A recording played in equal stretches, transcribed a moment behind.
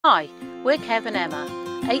Hi, we're Kev and Emma.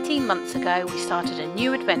 18 months ago we started a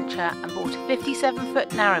new adventure and bought a 57-foot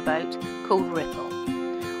narrowboat called Ripple.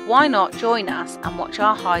 Why not join us and watch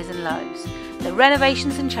our highs and lows, the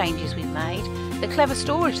renovations and changes we've made, the clever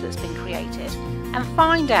storage that's been created, and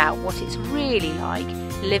find out what it's really like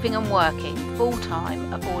living and working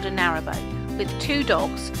full-time aboard a narrowboat with 2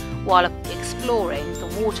 dogs while exploring the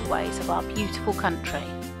waterways of our beautiful country.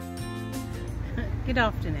 Good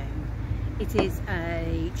afternoon. It is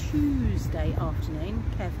a Tuesday afternoon.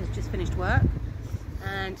 Kev has just finished work,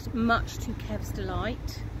 and much to Kev's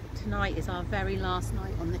delight, tonight is our very last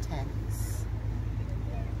night on the Thames.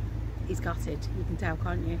 He's gutted, you can tell,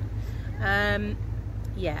 can't you?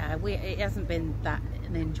 Yeah, it hasn't been that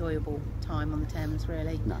an enjoyable time on the Thames,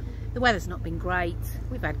 really. No. The weather's not been great.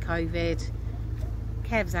 We've had COVID.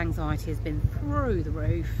 Kev's anxiety has been through the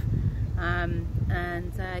roof.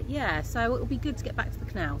 Yeah, so it'll be good to get back to the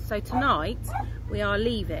canal. So tonight we are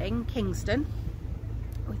leaving Kingston.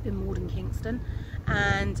 We've been moored in Kingston,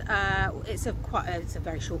 and it's a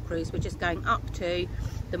very short cruise. We're just going up to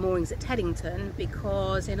the moorings at Teddington,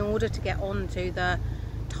 because in order to get onto the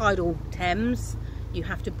tidal Thames, you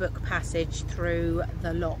have to book passage through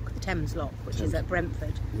the lock, the Thames lock, which is at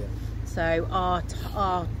Brentford. Yeah. So our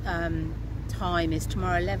time is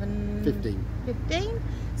tomorrow 11:15.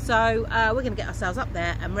 So we're going to get ourselves up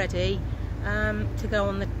there and ready to go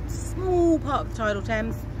on the small part of the tidal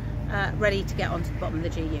Thames, ready to get onto the bottom of the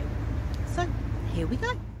GU. So here we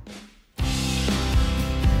go.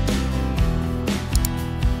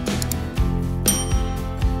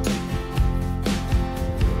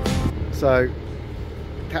 So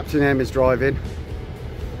Captain M is driving.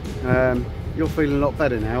 You're feeling a lot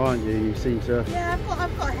better now, aren't you? You seem to. Yeah,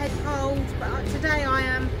 I've got a head cold, but today I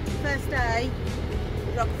am first day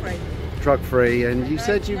drug free. Drug free, and you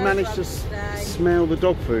said you managed to smell the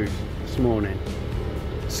dog food this morning.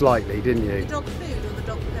 Slightly, didn't you? The dog food or the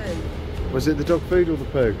dog poo? Was it the dog food or the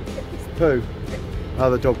poo? Poo.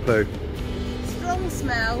 Oh, the dog poo. Strong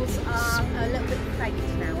smells are a little bit faked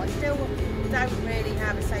now. I still don't really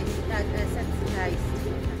have a sense of taste.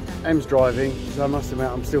 Em's driving, so I must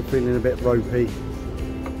admit I'm still feeling a bit ropey,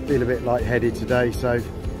 feel a bit lightheaded today, so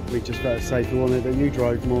we just felt it safer wanted that you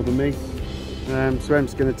drove more than me. So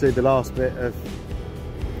Em's going to do the last bit of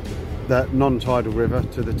the non-tidal river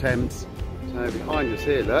to the Thames. So behind us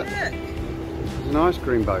here, look, there's an ice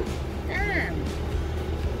cream boat. Damn!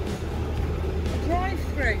 A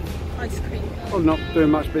drive-through ice cream boat. Well, not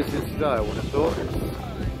doing much business today, I would have thought.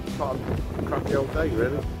 It's quite a crappy old day,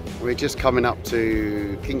 really. We're just coming up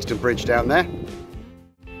to Kingston Bridge down there.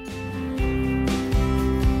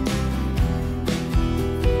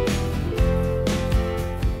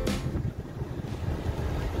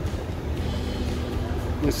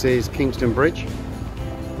 This is Kingston Bridge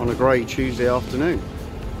on a grey Tuesday afternoon.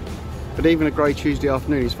 But even a grey Tuesday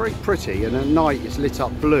afternoon is very pretty, and at night it's lit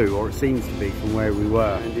up blue, or it seems to be from where we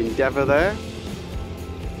were. And Endeavour there.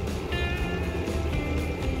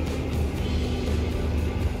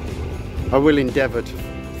 I will endeavour to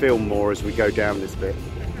film more as we go down this bit.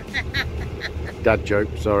 Dad joke,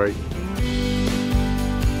 sorry.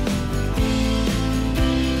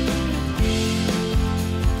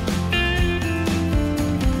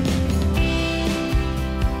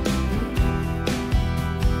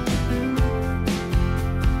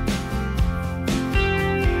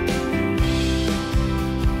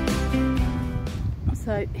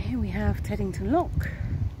 So here we have Teddington Lock.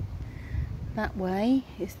 That way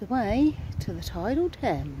is the way to the tidal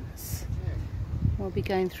Thames. We'll be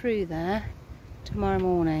going through there tomorrow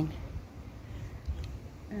morning.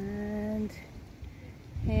 And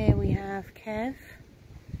here we have Kev,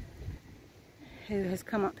 who has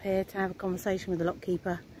come up here to have a conversation with the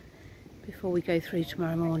lockkeeper before we go through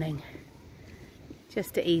tomorrow morning.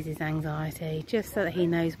 Just to ease his anxiety, just so that he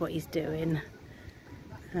knows what he's doing.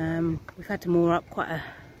 We've had to moor up quite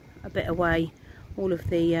a bit away. All of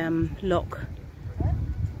the lock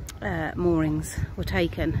moorings were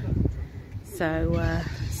taken, so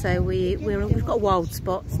we've got a wild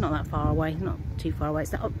spot. It's not that far away, not too far away.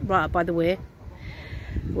 It's right up by the weir,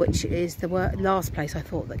 which is the last place I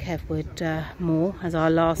thought that Kev would moor as our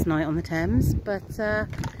last night on the Thames. But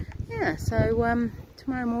yeah, so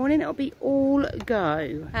tomorrow morning it'll be all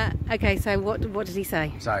go. Okay, so what did he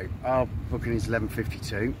say? So our booking is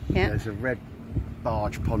 11:52. Yeah. There's a red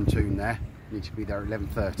barge pontoon there. Need to be there at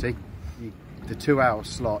 11:30. The 2-hour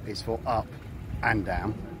slot is for up and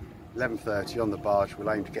down. 11:30 on the barge.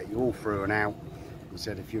 We'll aim to get you all through and out. He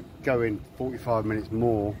said if you're going 45 minutes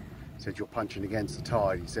more, he said you're punching against the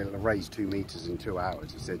tide. He said it'll raise 2 meters in 2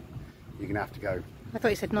 hours. He said you're gonna have to go I thought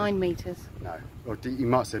you said 9 metres. No, or you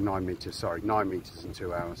might have said 9 metres, sorry, 9 metres in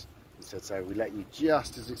 2 hours. He said, so we let you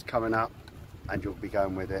just as it's coming up and you'll be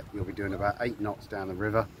going with it. You'll be doing about 8 knots down the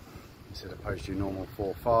river. He said, opposed to your normal 4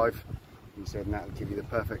 or 5. He said, and that'll give you the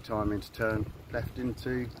perfect timing to turn left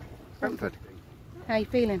into Brentford. How are you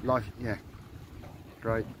feeling? Life, yeah,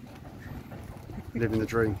 great. Living the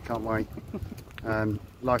dream, can't wait.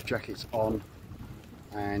 Life jackets on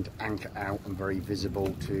and anchor out and very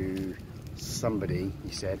visible to somebody,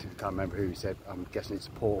 he said. I can't remember who he said. I'm guessing it's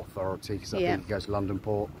a port authority because I think it goes to London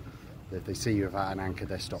Port. If they see you without an anchor,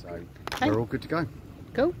 they're stopped. So we're all good to go.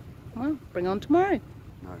 Cool. Well, bring on tomorrow.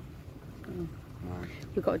 No. No. No.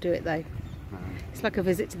 We've got to do it though. No. It's like a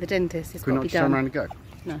visit to the dentist. It's Can got we to be not done. turn around and go?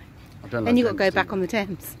 No. I don't Then like you've got to go Thames, back on the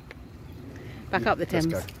Thames. Back up the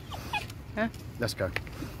Thames. Let's go. Huh? Let's go.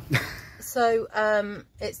 So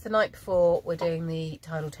it's the night before we're doing the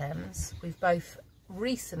tidal Thames. We've both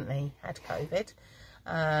recently had COVID.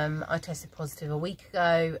 I tested positive a week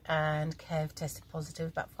ago and Kev tested positive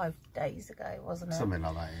about 5 days ago, wasn't it? Something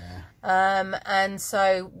like that, yeah. And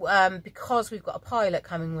so because we've got a pilot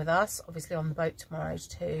coming with us, obviously on the boat tomorrow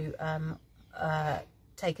to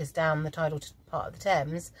take us down the tidal part of the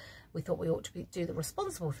Thames, we thought we ought to do the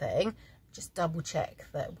responsible thing, just double check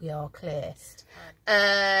that we are clear.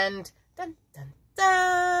 And dun dun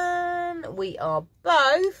dun, we are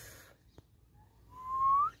both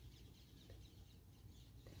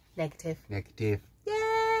negative. Negative.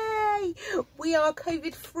 Yay! We are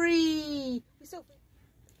COVID free. We still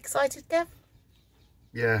excited, Kev?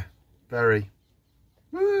 Yeah, very.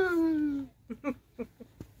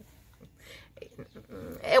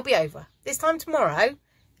 It'll be over. This time tomorrow,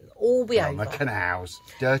 it'll all be over. The canals.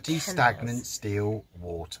 Dirty, stagnant, still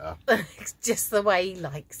water. It's just the way he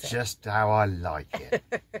likes it. Just how I like it.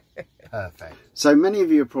 Perfect. So many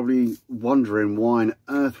of you are probably wondering why on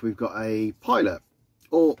earth we've got a pilot.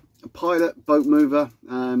 Or a pilot boat mover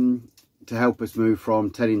to help us move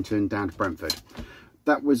from Teddington down to Brentford.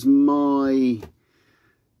 That was not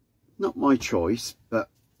my choice, but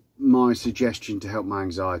my suggestion to help my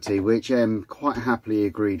anxiety, which Em quite happily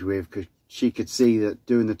agreed with because she could see that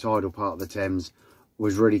doing the tidal part of the Thames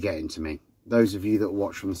was really getting to me. Those of you that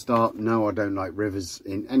watch from the start know I don't like rivers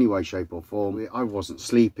in any way, shape or form. I wasn't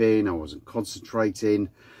sleeping, I wasn't concentrating.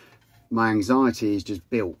 My anxiety is just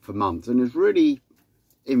built for months and has really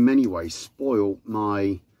in many ways spoiled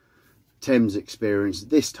my Thames experience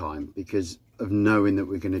this time because of knowing that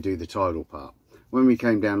we're going to do the tidal part. When we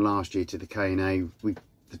came down last year to the K&A,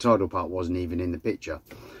 the tidal part wasn't even in the picture,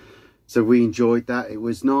 so we enjoyed that. It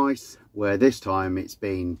was nice. Where this time it's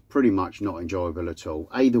been pretty much not enjoyable at all.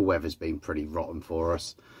 A, the weather's been pretty rotten for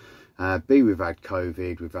us. B, we've had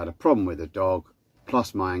COVID, we've had a problem with the dog,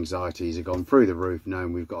 plus my anxieties have gone through the roof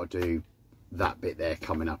knowing we've got to do that bit there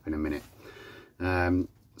coming up in a minute.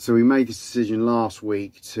 So we made this decision last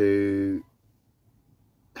week to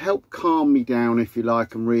help calm me down, if you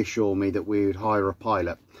like, and reassure me that we would hire a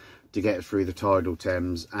pilot to get us through the tidal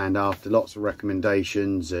Thames. And after lots of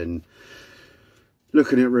recommendations and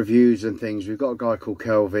looking at reviews and things, we've got a guy called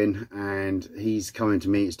Kelvin and he's coming to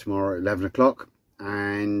meet us tomorrow at 11 o'clock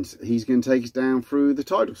and he's going to take us down through the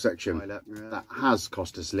tidal section. That has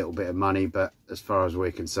cost us a little bit of money, but as far as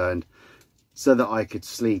we're concerned, so that I could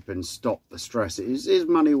sleep and stop the stress, it is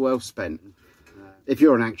money well spent. If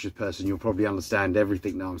you're an anxious person, you'll probably understand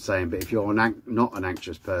everything that I'm saying, but if you're not an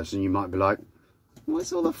anxious person, you might be like,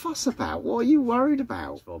 what's all the fuss about? What are you worried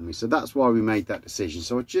about for me? So that's why we made that decision.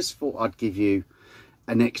 So I just thought I'd give you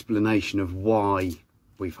an explanation of why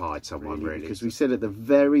we've hired someone, really. Because we said at the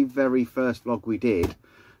very, very first vlog we did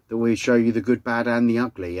that we'd show you the good, bad and the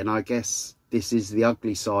ugly. And I guess this is the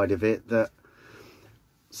ugly side of it, that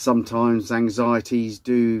sometimes anxieties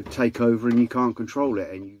do take over and you can't control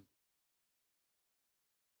it.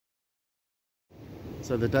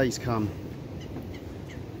 So the day's come.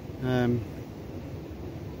 Can't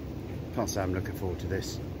say I'm looking forward to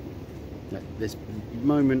this. At this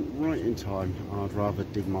moment, right in time, I'd rather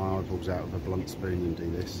dig my eyeballs out with a blunt spoon than do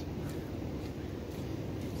this.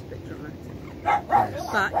 It's a bit dramatic. Yes.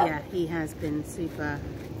 But yeah, he has been super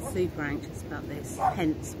anxious about this,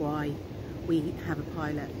 hence why we have a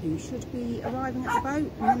pilot who should be arriving at the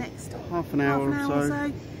boat in the next half an hour or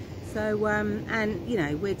so. So and you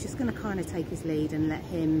know, we're just going to kind of take his lead and let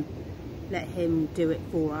him do it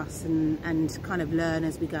for us and kind of learn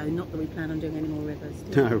as we go. Not that we plan on doing any more rivers.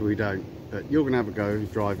 No, we don't. But you're going to have a go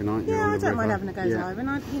driving, aren't you? Yeah, I don't mind having a go driving.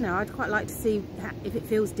 I'd quite like to see if it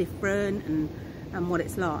feels different and what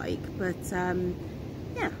it's like. But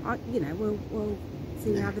yeah, we'll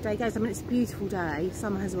see how the day goes. I mean, it's a beautiful day.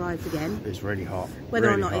 Summer has arrived again. It's really hot. Whether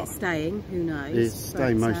really or not hot. It's staying, who knows? It's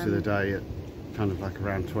staying most of the day at kind of like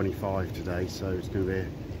around 25 today, so it's going to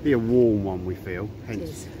be a warm one, we feel.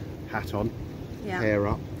 Hence, hat on, hair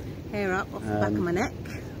up. Hair up off the back of my neck.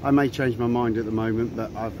 I may change my mind at the moment,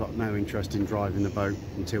 but I've got no interest in driving the boat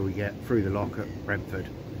until we get through the lock at Brentford.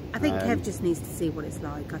 I think Kev just needs to see what it's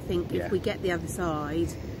like. I think if we get the other side,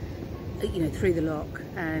 you know, through the lock,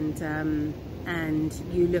 and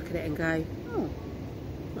you look at it and go, oh,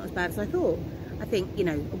 not as bad as I thought. I think, you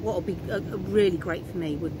know, what would be really great for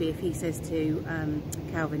me would be if he says to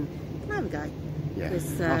Calvin, can I have a go?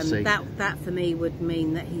 Because that for me would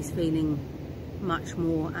mean that he's feeling much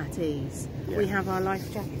more at ease. We have our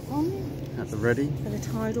life jackets on at the ready for the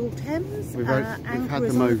tidal Thames. We've had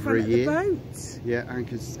them over a year. Yeah,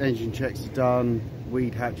 anchors, engine checks are done,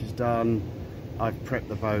 weed hatch is done. I've prepped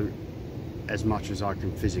the boat as much as I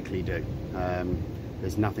can physically do.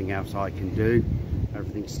 There's nothing else I can do.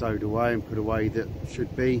 Everything's stowed away and put away that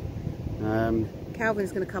should be.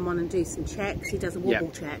 Calvin's going to come on and do some checks. He does a wobble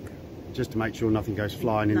check. Just to make sure nothing goes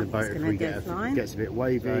flying in the boat if we get it gets a bit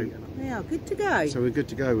wavy. So, yeah, good to go. So we're good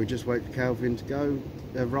to go. We just wait for Calvin to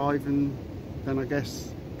arrive, and then I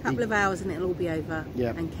guess a couple of hours and it'll all be over. Yeah.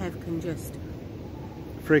 And Kev can just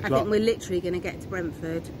 3 o'clock. I think we're literally going to get to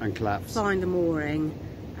Brentford and collapse, find a mooring,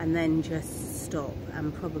 and then just stop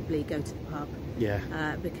and probably go to the pub.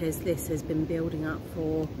 Yeah. Because this has been building up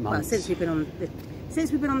for months. Well, since we've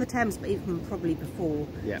been on the Thames, but even probably before.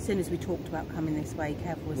 Yeah. As soon as we talked about coming this way,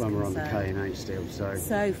 Kev was when we're on the K&A still.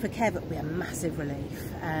 So for Kev it'll be a massive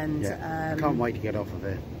relief, and I can't wait to get off of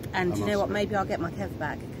it. And you know what? Maybe I'll get my Kev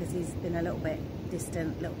back, because he's been a little bit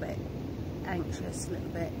distant, a little bit anxious, a little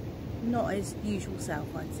bit not his usual self,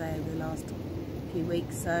 I'd say, over the last few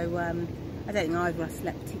weeks. So I don't think either of us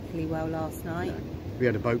slept particularly well last night. No. We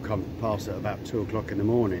had a boat come past at about 2 o'clock in the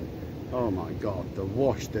morning. Oh my God, the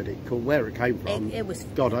wash that it caught, where it came from, it was,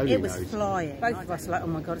 God only knows. It was flying. Both of us were like, oh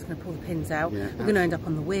my God, it's going to pull the pins out. Yeah, we're going to end up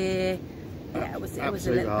on the weir. Yeah, it was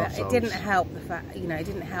a little bit. It didn't help the fact, you know, it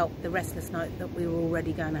didn't help the restless night that we were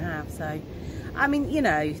already going to have. So, I mean, you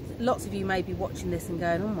know, lots of you may be watching this and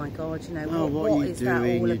going, oh my God, you know, what is that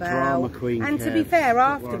all about? Drama queen, and to be fair,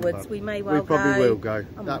 afterwards we may well go. We probably will go.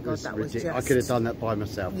 Oh that was ridiculous. I could have done that by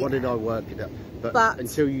myself. What did I work it out? But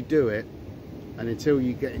until you do it, and until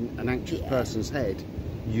you get in an anxious person's head,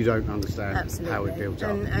 you don't understand how it builds up.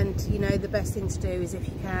 And you know, the best thing to do is, if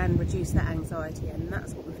you can, reduce that anxiety, and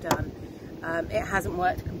that's what we've done. It hasn't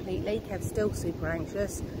worked completely. Kev's still super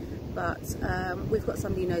anxious, but we've got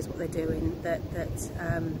somebody who knows what they're doing, that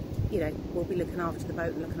you know, will be looking after the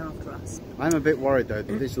boat and looking after us. I'm a bit worried though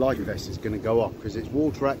that this life vest is going to go off, because it's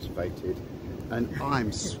water activated, and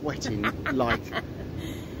I'm sweating like.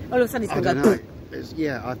 All of a sudden it's going to go.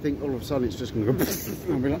 Yeah, I think all of a sudden it's just going to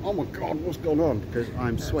go. I'll be like, oh my God, what's gone on? Because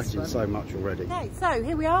I'm sweating so much already. Okay, so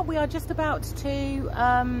here we are. We are just about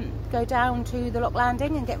to go down to the lock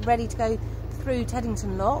landing and get ready to go through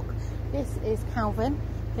Teddington Lock. This is Calvin,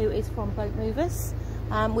 who is from Boat Movers.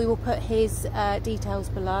 We will put his details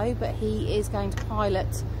below, but he is going to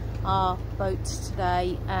pilot our boat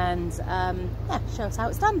today and show us how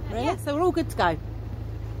it's done, really. Yeah, so we're all good to go.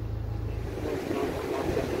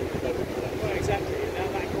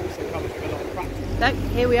 So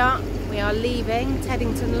here we are leaving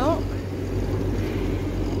Teddington Lock.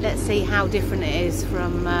 Let's see how different it is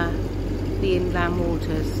from the inland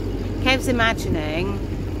waters. Kev's imagining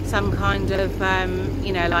some kind of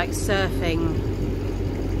you know, like surfing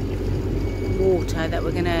water that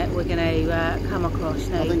we're gonna come across.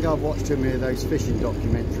 I think I've watched too many of those fishing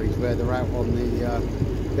documentaries where they're out on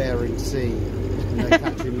the Bering Sea and they're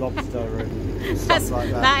catching lobster and stuff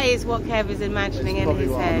like that. That is what Kev is imagining in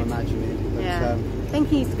his head. I'm imagining. But, yeah. I think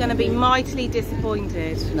he's going to be mightily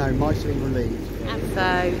disappointed. No, mightily relieved.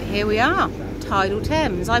 So here we are, tidal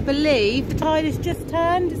Thames. I believe the tide has just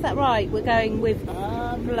turned. Is that right? We're going with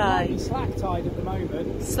flow. Slack tide at the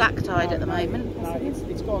moment. Slack tide at the moment. No,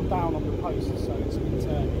 it's gone down on the post, so it's been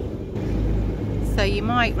turning. So you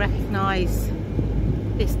might recognise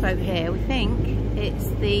this boat here. We think it's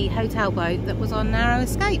the hotel boat that was on Narrow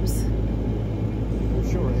Escapes. I'm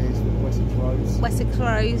sure it is. Wessex Rose. Wessex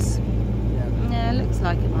Rose. Yeah, looks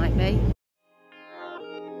like it might be.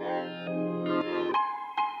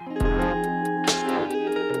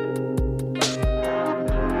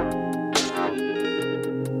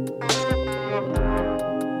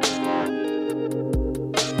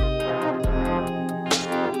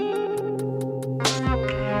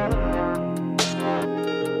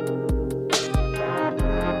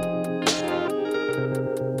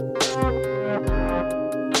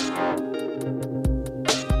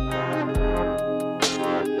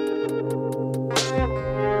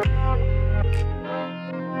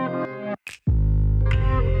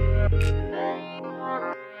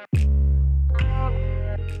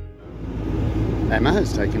 Emma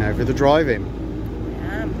has taken over the driving.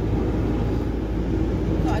 Yeah.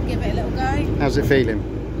 Thought I'd give it a little go. How's it feeling?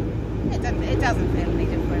 It doesn't feel any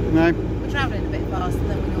different. No? We're travelling a bit faster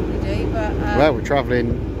than we normally do, but... well, we're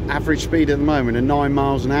travelling average speed at the moment at 9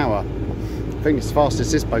 miles an hour. I think it's the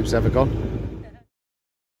fastest this boat's ever gone.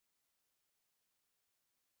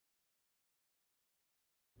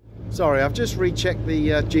 Sorry, I've just rechecked the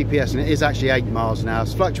GPS and it is actually 8 miles an hour.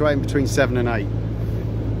 It's fluctuating between 7 and 8.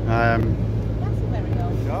 That's very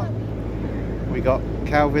old. We got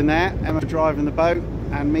Calvin there, Emma driving the boat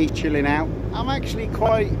and me chilling out. I'm actually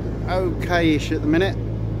quite okay-ish at the minute.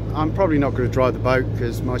 I'm probably not going to drive the boat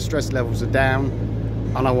because my stress levels are down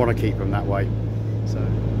and I want to keep them that way. So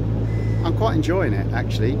I'm quite enjoying it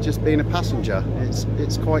actually, just being a passenger.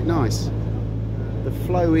 It's quite nice. The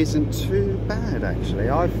flow isn't too bad actually.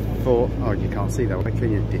 I thought, oh, you can't see that way,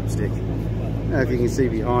 can you, dipstick? Now, if you can see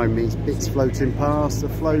behind me, bits floating past. The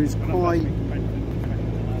flow's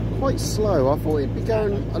quite slow. I thought it'd be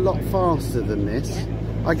going a lot faster than this.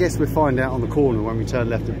 I guess we'll find out on the corner when we turn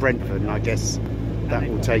left at Brentford, and I guess that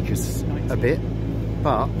will take us a bit.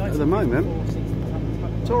 But at the moment,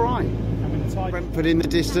 it's all right. Brentford in the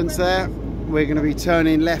distance there. We're going to be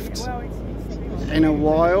turning left in a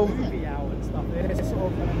while.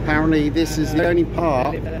 Apparently this is the only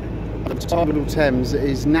part of the tidal Thames that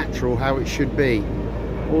is natural how it should be.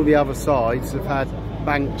 All the other sides have had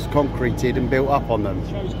banks concreted and built up on them.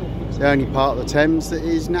 It's the only part of the Thames that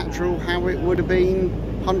is natural how it would have been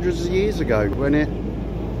hundreds of years ago when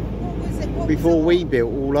before we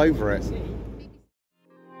built all over it.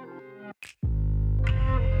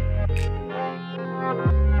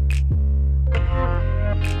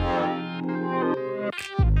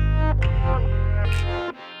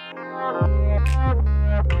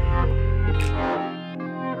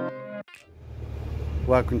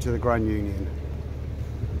 Welcome to the Grand Union.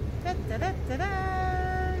 Da, da, da, da, da.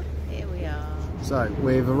 Here we are. So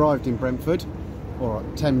we've arrived in Brentford, or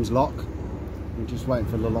at Thames Lock. We're just waiting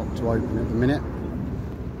for the lock to open at the minute.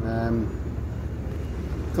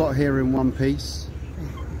 Got here in one piece,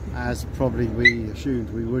 as probably we assumed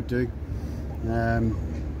we would do.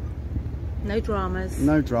 No dramas.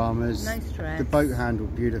 No dramas. No stress. The boat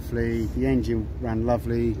handled beautifully. The engine ran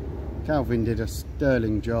lovely. Calvin did a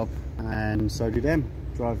sterling job, and so did Em.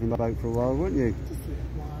 Driving the boat for a while, weren't you? Just a little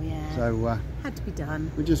while, yeah. So had to be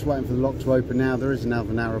done. we're just waiting for the lock to open now. There is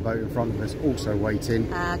another narrowboat in front of us, also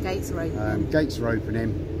waiting. Gates are open. Gates are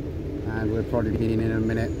opening, and we'll probably be in a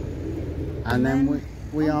minute. And then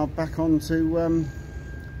we are back onto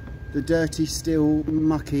the dirty, still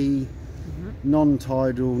mucky,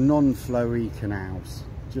 non-tidal, non-flowy canals.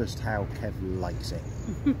 Just how Kev likes it.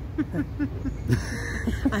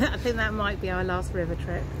 I think that might be our last river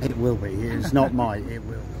trip. It will be. It's not mine. It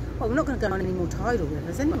will. Well, we're not going to go on any more tidal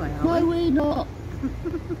rivers anyway, are we? No, we're not.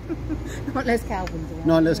 Not unless Calvin's around.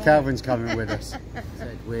 Not unless Calvin's coming with us.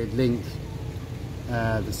 We'd link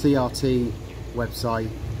the CRT website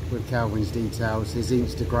with Calvin's details, his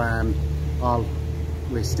Instagram.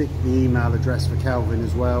 We'll stick the email address for Calvin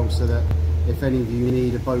as well, so that if any of you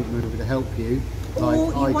need a boat mover to help you, like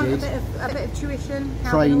you I want did, a bit of tuition. Calvin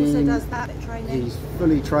training, also does that bit of training. He's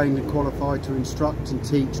fully trained and qualified to instruct and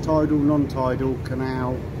teach tidal, non-tidal,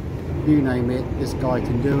 canal, you name it, this guy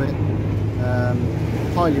can do it.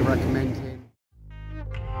 Highly recommend him.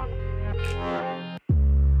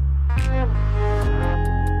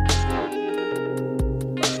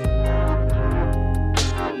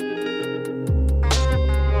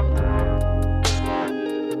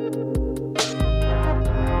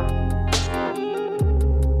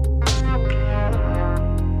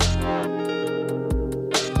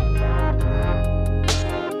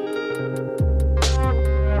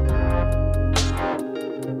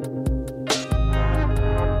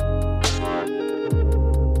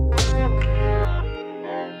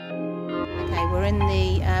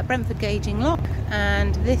 Brentford gauging lock,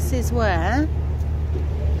 and this is where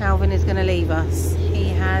Calvin is going to leave us. He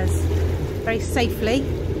has very safely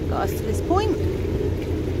got us to this point,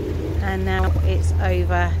 and now it's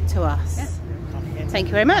over to us. Yeah. Thank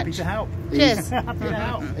you very much. Happy to help. Cheers. Happy to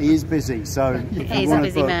help. He is busy, so he's a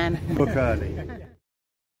busy man. Book early.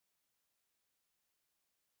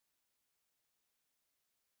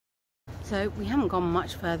 So we haven't gone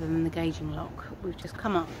much further than the gauging lock. We've just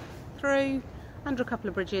come up through, under a couple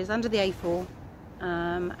of bridges, under the A4,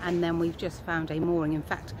 and then we've just found a mooring. In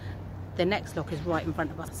fact, the next lock is right in front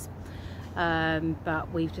of us.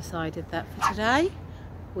 But we've decided that for today,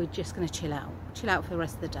 we're just going to chill out for the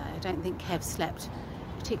rest of the day. I don't think Kev slept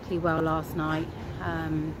particularly well last night.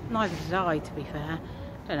 Neither did I, to be fair.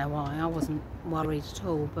 Don't know why. I wasn't worried at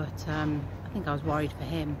all, but I think I was worried for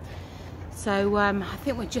him. So I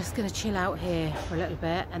think we're just going to chill out here for a little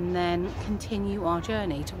bit and then continue our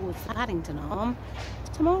journey towards Paddington Arm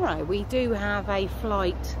tomorrow. We do have a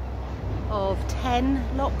flight of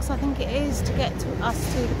 10 locks, I think it is, to get to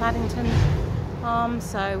us to the Paddington Arm,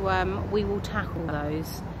 so we will tackle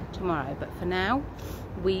those tomorrow. But for now,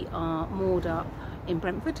 we are moored up in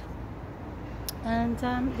Brentford, and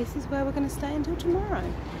this is where we're going to stay until tomorrow.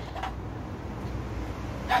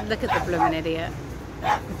 Look at the blooming idiot.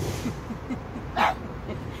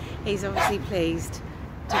 He's obviously pleased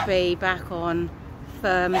to be back on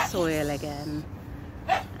firm soil again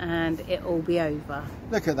and it will be over.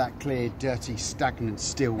 Look at that clear, dirty, stagnant,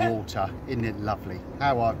 still water. Isn't it lovely?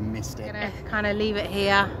 How I've missed it. Gonna kind of leave it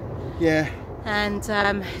here. Yeah. And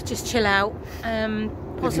just chill out.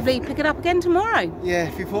 Possibly pick it up again tomorrow. Yeah,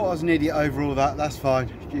 if you thought I was an idiot over all that, that's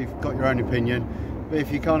fine. You've got your own opinion. But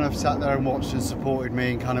if you kind of sat there and watched and supported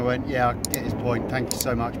me and kind of went, yeah, I get his point, thank you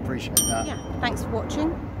so much, appreciate that. Yeah, thanks for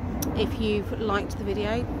watching. If you've liked the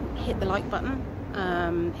video, hit the like button,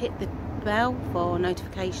 hit the bell for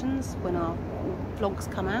notifications when our vlogs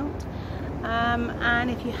come out. And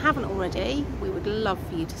if you haven't already, we would love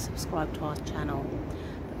for you to subscribe to our channel.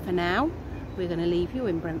 But for now, we're going to leave you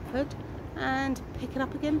in Brentford and pick it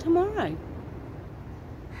up again tomorrow.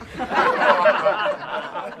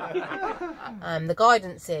 The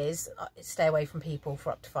guidance is stay away from people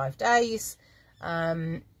for up to 5 days,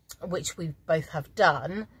 which we both have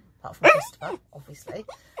done, apart from Christopher, obviously.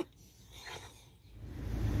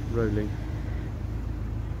 Rolling.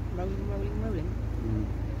 Rolling, rolling, rolling.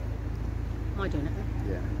 Am I doing it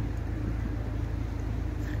then?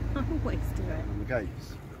 Yeah. I always do it. On the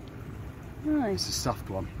gates. Nice. It's a stuffed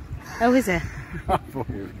one. Oh, is it? I thought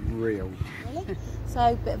it was real. Really? So,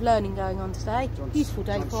 a bit of learning going on today. Beautiful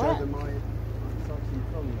day for it.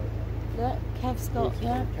 Look, Kev's got,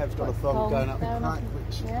 yeah. Kev's got a thong going up the crack,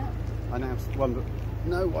 which I now wonder,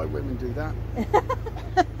 know why women do that.